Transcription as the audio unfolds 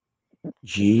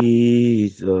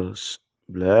Jesus,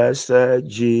 blessed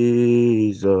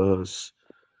Jesus,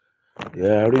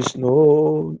 there is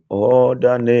no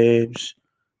other names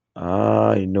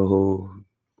I know.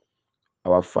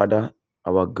 Our Father,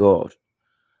 our God,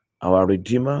 our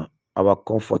Redeemer, our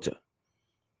Comforter,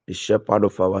 the Shepherd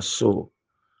of our soul,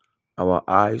 our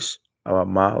eyes, our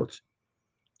mouth,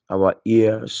 our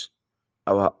ears,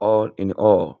 our all in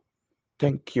all.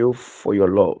 Thank you for your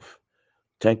love.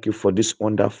 Thank you for this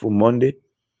wonderful Monday,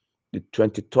 the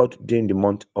 23rd day in the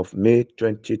month of May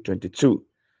 2022.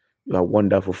 You are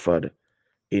wonderful, Father.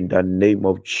 In the name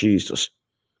of Jesus.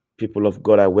 People of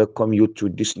God, I welcome you to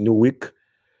this new week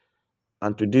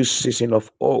and to this season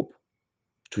of hope.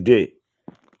 Today,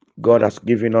 God has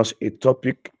given us a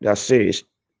topic that says,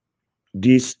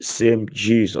 this same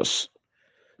Jesus.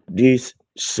 This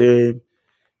same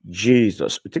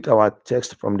Jesus. We take our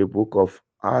text from the book of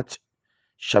Acts,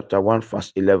 chapter 1,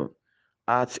 verse 11.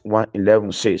 Acts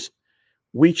 1:11 says,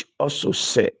 which also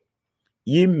said,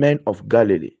 ye men of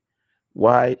Galilee,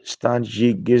 why stand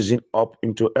ye gazing up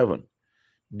into heaven?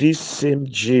 This same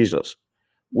Jesus,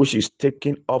 which is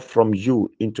taken up from you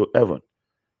into heaven,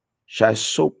 shall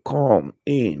so come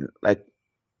in like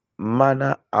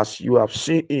manner as you have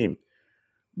seen him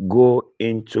go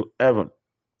into heaven.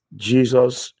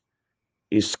 Jesus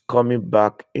is coming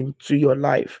back into your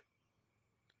life.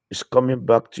 It's coming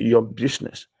back to your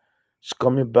business. It's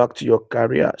coming back to your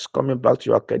career. It's coming back to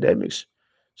your academics.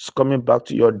 It's coming back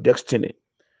to your destiny.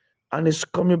 And it's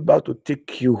coming back to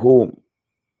take you home.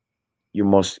 You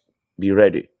must be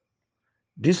ready.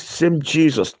 This same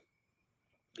Jesus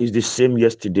is the same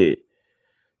yesterday,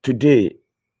 today,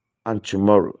 and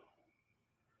tomorrow.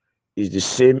 Is the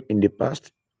same in the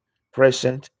past,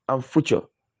 present, and future.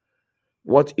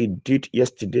 What he did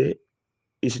yesterday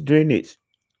is doing it,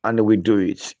 and will do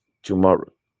it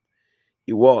tomorrow.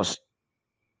 He was,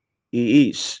 he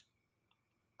is,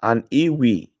 and he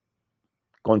will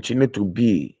continue to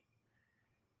be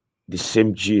the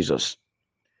same Jesus.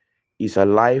 He's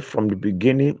alive from the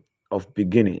beginning of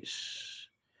beginnings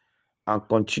and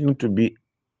continue to be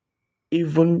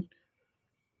even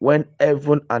when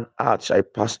heaven and earth shall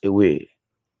pass away.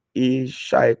 He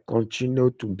shall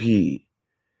continue to be.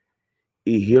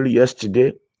 He healed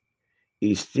yesterday,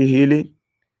 he is still healing,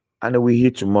 and he will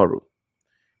heal tomorrow.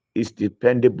 He's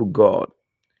dependable God.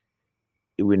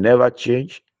 He will never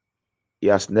change. He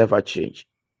has never changed.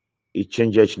 He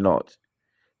changes not.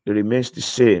 He remains the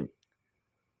same.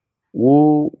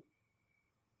 Who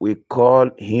we call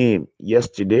him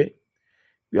yesterday,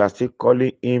 we are still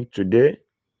calling him today.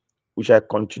 We shall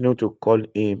continue to call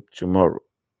him tomorrow.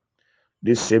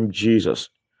 This same Jesus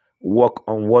walk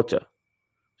on water,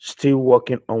 still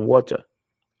walking on water,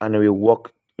 and will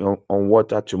walk on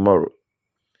water tomorrow.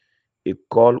 He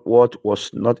called what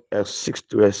was not exist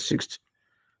to exist,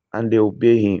 and they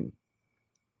obey him.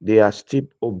 They are still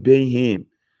obeying him,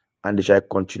 and they shall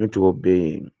continue to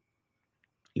obey him.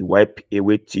 He wiped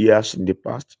away tears in the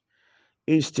past.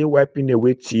 He is still wiping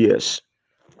away tears,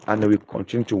 and he will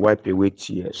continue to wipe away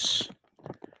tears.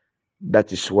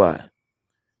 That is why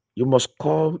you must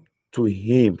come to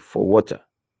him for water,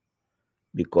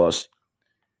 because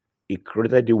he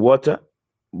created the water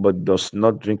but does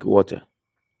not drink water.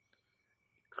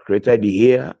 Created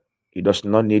the air, he does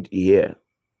not need air.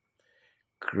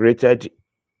 Created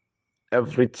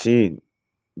everything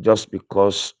just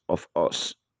because of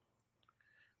us.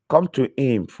 Come to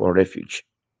him for refuge.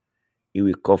 He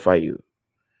will cover you.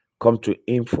 Come to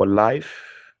him for life.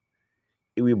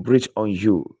 He will breathe on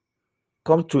you.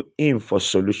 Come to him for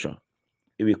solution.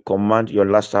 He will command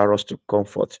your Lazarus to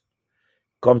comfort.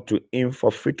 Come to him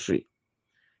for victory.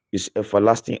 His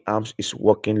everlasting arms is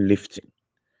working, lifting.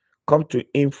 Come to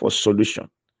him for solution.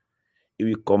 He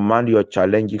will command your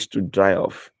challenges to dry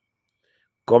off.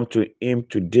 Come to him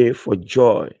today for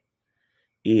joy.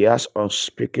 He has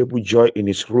unspeakable joy in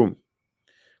his room.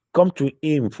 Come to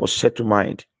him for settled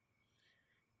mind.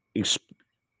 He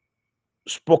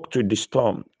spoke to the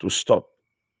storm to stop,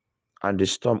 and the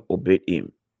storm obeyed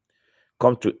him.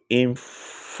 Come to him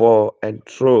for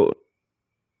enthroned.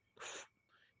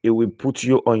 He will put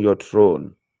you on your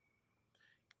throne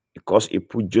because he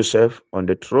put Joseph on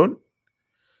the throne.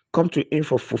 Come to him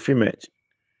for fulfillment.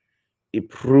 He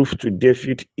proved to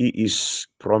David he is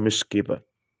promise keeper.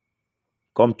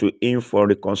 Come to him for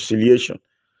reconciliation.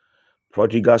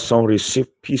 Prodigal son receive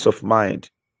peace of mind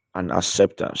and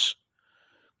acceptance.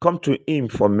 Come to him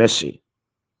for mercy.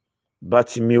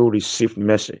 Bartimaeus received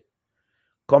mercy.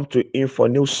 Come to him for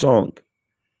new song.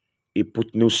 He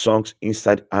put new songs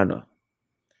inside Anna.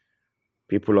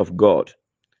 People of God,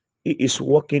 he is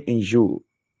working in you.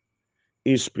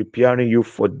 He is preparing you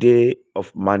for day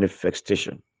of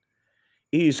manifestation.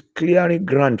 He is clearing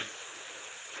ground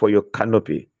for your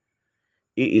canopy.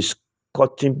 He is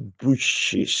cutting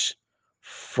bushes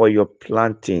for your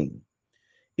planting.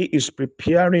 He is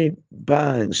preparing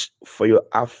barns for your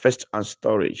harvest and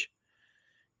storage.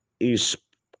 He is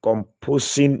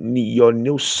composing your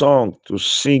new song to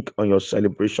sing on your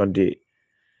celebration day.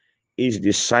 He is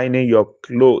designing your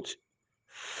clothes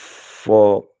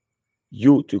for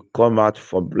you to come out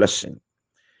for blessing.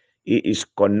 He is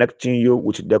connecting you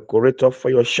with decorator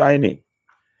for your shining.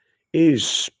 He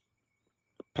is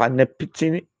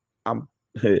panepitting and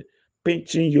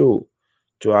painting you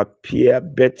to appear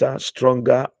better,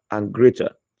 stronger, and greater.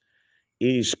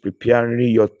 He is preparing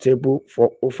your table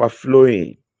for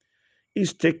overflowing. He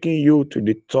is taking you to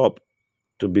the top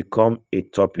to become a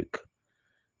topic.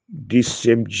 This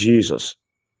same Jesus,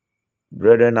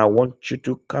 brethren, I want you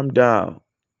to calm down.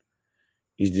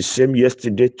 He's the same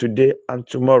yesterday, today, and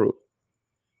tomorrow.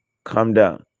 Calm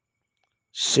down.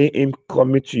 See him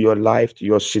coming to your life, to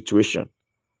your situation.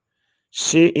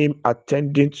 See him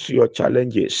attending to your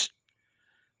challenges.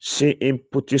 See him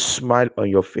put a smile on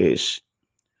your face.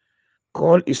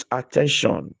 Call his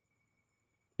attention.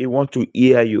 He wants to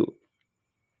hear you.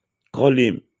 Call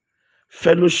him.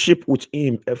 Fellowship with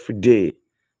him every day,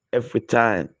 every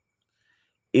time.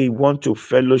 He wants to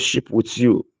fellowship with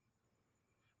you.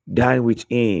 Dine with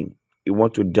him. He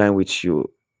wants to dine with you.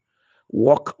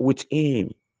 Walk with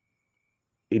him.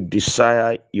 He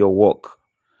desire your walk.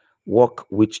 Walk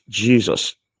with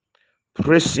Jesus.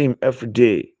 Praise him every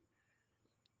day.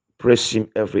 Praise him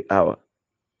every hour.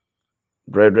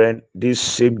 Brethren, this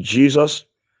same Jesus,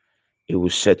 he will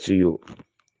say to you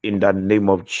in the name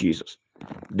of Jesus.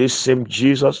 This same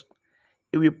Jesus,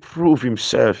 he will prove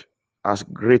himself as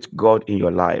great God in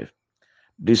your life.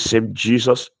 This same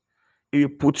Jesus, he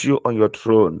will put you on your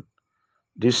throne.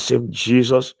 This same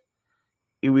Jesus,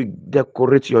 he will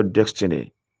decorate your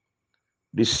destiny.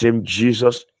 This same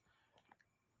Jesus,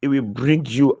 he will bring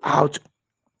you out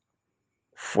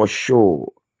for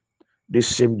show. This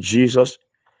same Jesus,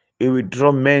 he will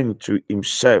draw men to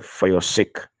himself for your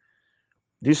sake.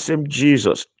 This same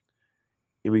Jesus,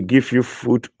 he will give you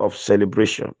food of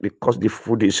celebration because the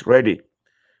food is ready.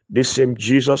 This same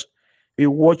Jesus, he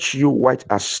will watch you white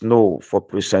as snow for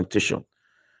presentation.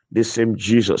 This same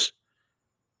Jesus,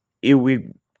 he will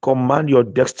command your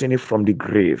destiny from the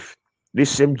grave. This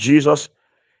same Jesus,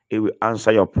 he will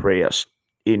answer your prayers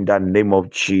in the name of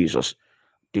Jesus.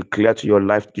 Declare to your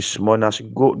life this morning as you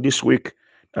go this week,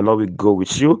 the Lord will go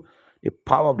with you. The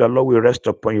power of the Lord will rest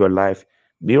upon your life.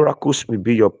 Miracles will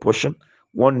be your portion.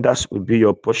 Wonders will be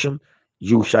your portion.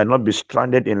 You shall not be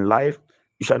stranded in life.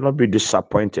 You shall not be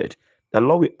disappointed. The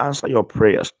Lord will answer your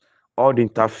prayers. All the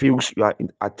interviews you are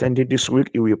attending this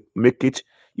week, you will make it.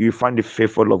 You will find the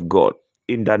faithful of God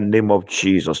in the name of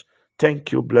Jesus.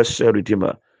 Thank you, blessed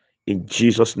Redeemer. In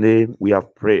Jesus' name we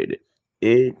have prayed.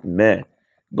 Amen.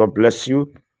 God bless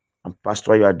you. I'm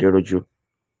Pastor Aderoju.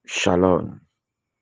 Shalom.